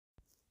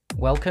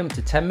Welcome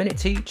to 10 Minute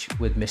Teach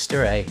with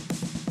Mr. A.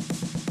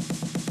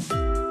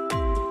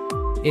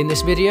 In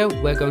this video,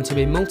 we're going to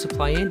be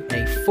multiplying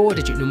a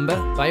 4-digit number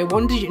by a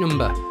 1-digit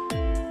number.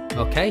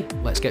 Okay,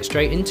 let's get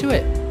straight into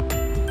it.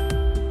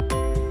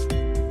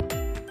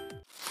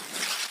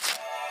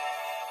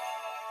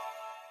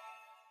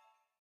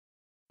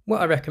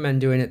 What I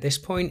recommend doing at this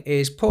point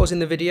is pausing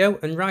the video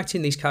and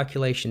writing these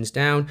calculations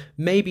down,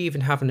 maybe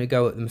even having a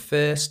go at them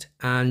first,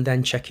 and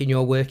then checking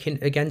you're working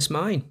against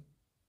mine.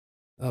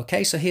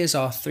 Okay, so here's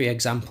our 3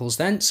 examples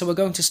then. So we're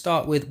going to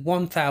start with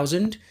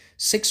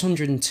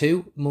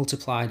 1,602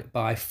 multiplied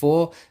by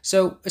 4.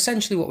 So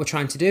essentially what we're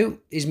trying to do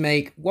is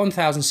make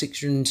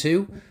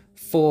 1,602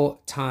 4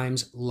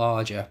 times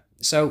larger.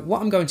 So what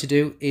I'm going to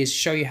do is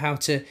show you how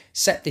to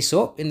set this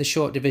up in the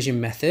short division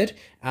method,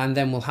 and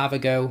then we'll have a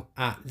go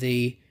at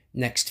the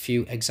next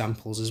few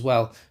examples as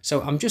well.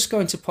 So I'm just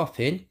going to pop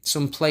in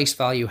some place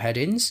value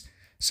headings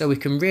so we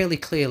can really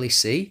clearly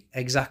see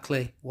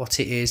exactly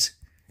what it is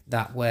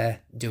that we're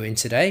doing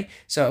today.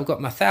 So I've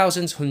got my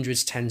thousands,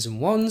 hundreds, tens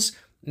and ones,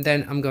 and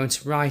then I'm going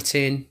to write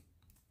in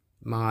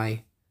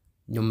my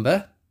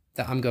number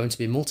that I'm going to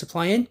be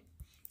multiplying,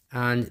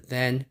 and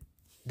then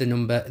the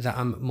number that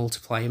I'm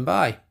multiplying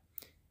by.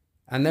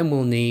 And then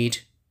we'll need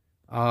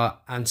our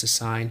answer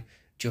sign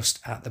just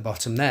at the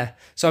bottom there.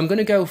 So I'm going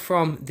to go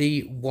from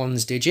the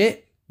ones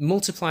digit,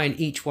 multiplying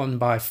each one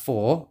by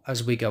 4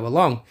 as we go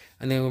along,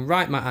 and then we'll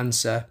write my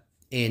answer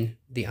in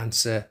the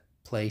answer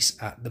place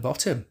at the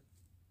bottom.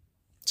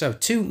 So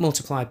 2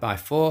 multiplied by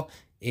 4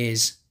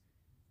 is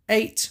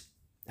 8,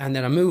 and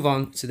then I move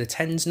on to the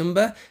tens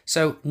number.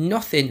 So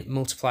nothing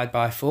multiplied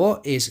by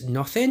 4 is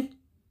nothing,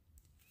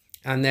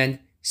 and then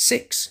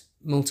 6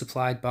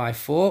 multiplied by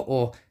 4,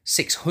 or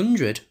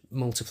 600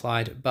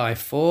 multiplied by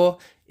 4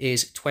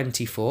 is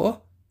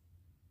 24,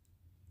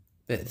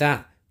 but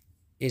that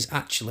is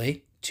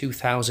actually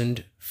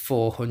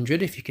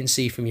 2,400 if you can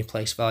see from your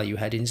place value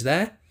headings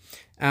there.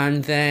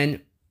 And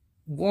then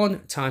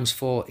 1 times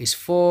 4 is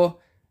 4.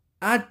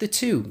 Add the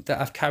 2 that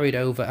I've carried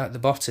over at the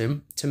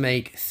bottom to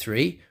make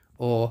 3,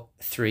 or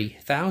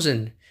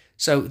 3,000.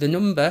 So the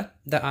number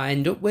that I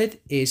end up with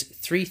is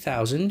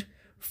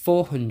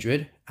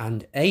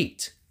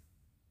 3,408.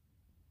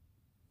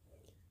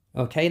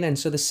 Okay then,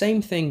 so the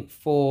same thing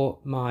for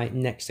my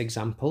next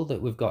example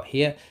that we've got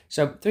here.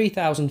 So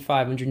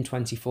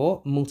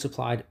 3,524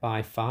 multiplied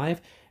by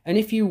 5. And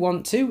if you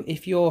want to,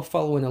 if you're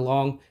following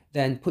along,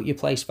 then put your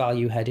place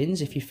value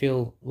headings if you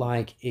feel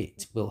like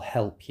it will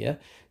help you.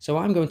 So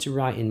I'm going to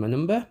write in my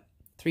number,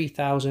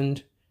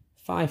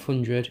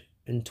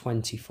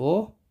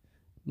 3,524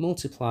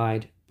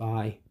 multiplied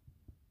by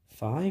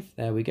 5.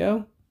 There we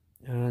go.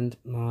 And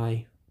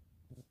my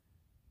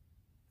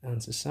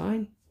answer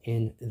sign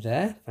in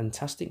there.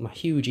 Fantastic. My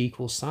huge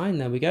equal sign.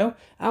 There we go.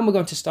 And we're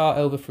going to start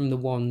over from the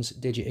ones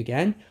digit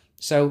again.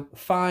 So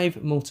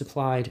 5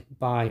 multiplied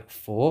by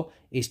 4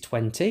 is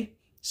 20.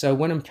 So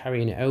when I'm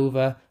carrying it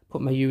over,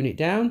 put my unit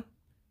down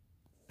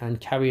and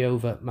carry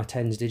over my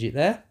tens digit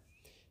there.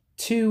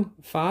 2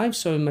 5,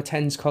 so in my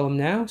tens column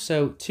now.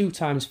 So 2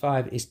 times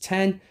 5 is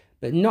 10,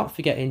 but not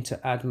forgetting to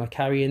add my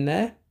carry in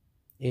there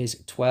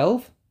is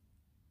 12.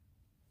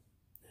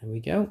 There we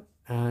go.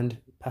 And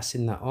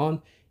passing that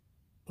on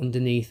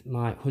underneath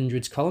my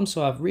hundreds column.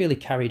 So I've really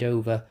carried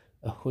over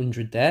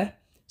 100 there.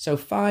 So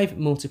 5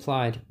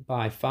 multiplied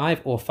by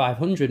 5, or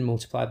 500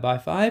 multiplied by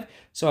 5.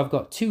 So I've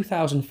got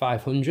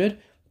 2,500,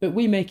 but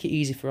we make it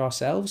easy for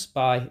ourselves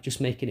by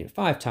just making it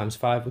 5 times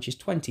 5, which is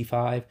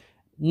 25,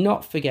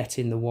 not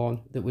forgetting the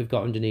 1 that we've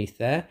got underneath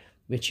there,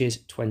 which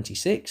is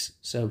 26.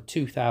 So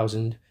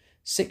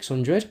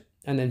 2,600.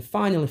 And then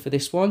finally for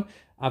this one,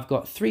 I've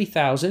got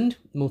 3,000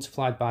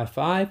 multiplied by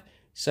 5.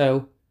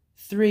 So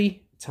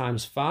 3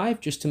 times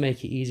 5, just to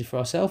make it easy for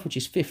ourselves, which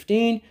is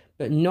 15,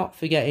 but not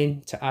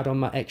forgetting to add on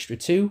my extra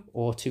 2,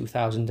 or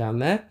 2,000 down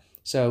there.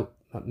 So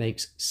that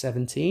makes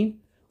 17,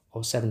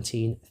 or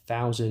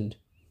 17,000.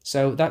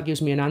 So that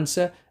gives me an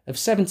answer of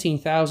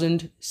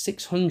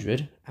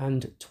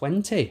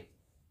 17,620.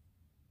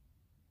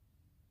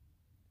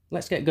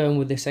 Let's get going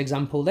with this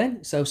example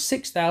then. So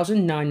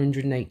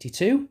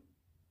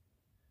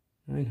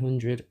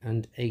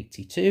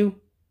 6,982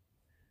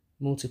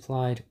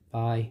 multiplied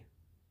by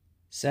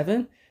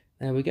 7.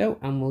 There we go.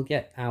 And we'll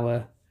get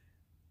our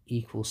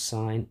equal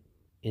sign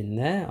in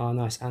there, our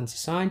nice answer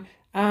sign.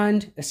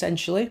 And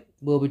essentially,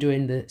 we'll be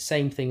doing the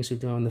same things we've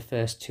done on the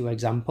first 2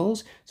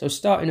 examples. So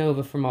starting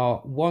over from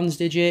our ones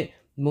digit,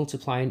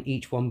 multiplying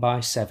each one by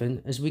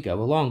 7 as we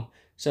go along.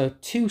 So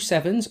 2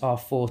 7s are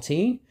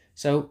 14.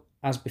 So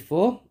as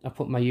before, I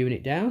put my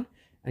unit down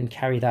and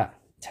carry that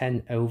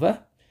 10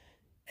 over.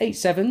 8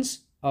 7s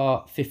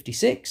are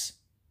 56.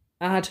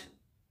 Add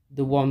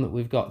the 1 that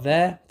we've got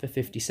there for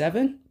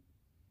 57.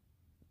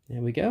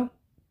 There we go.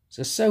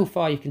 So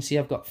far you can see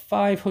I've got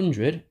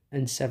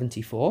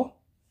 574.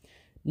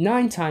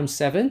 9 times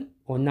 7,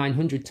 or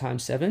 900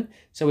 times 7.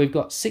 So we've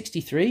got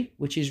 63,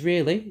 which is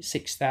really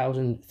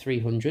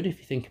 6,300 if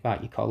you think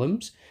about your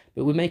columns.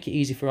 But we make it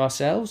easy for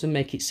ourselves and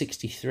make it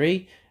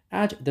 63.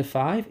 Add the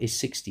 5 is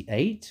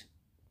 68.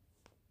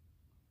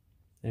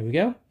 There we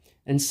go.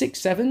 And 6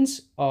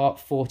 sevens are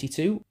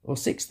 42, or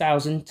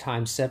 6,000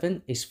 times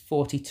 7 is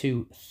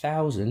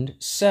 42,000.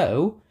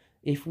 So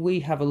if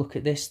we have a look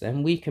at this,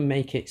 then we can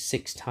make it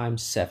 6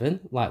 times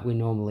 7 like we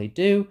normally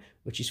do,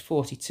 which is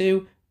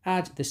 42.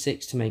 Add the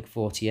 6 to make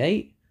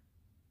 48,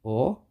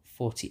 or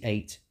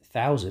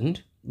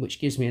 48,000, which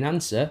gives me an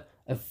answer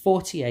of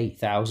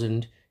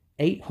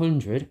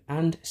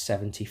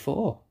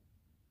 48,874.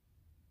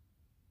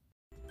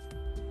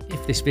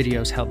 If this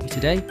video's helped you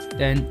today,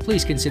 then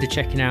please consider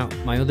checking out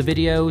my other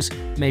videos,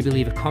 maybe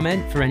leave a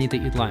comment for any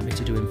that you'd like me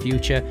to do in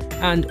future,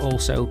 and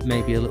also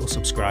maybe a little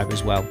subscribe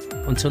as well.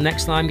 Until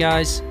next time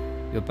guys,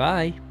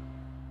 goodbye.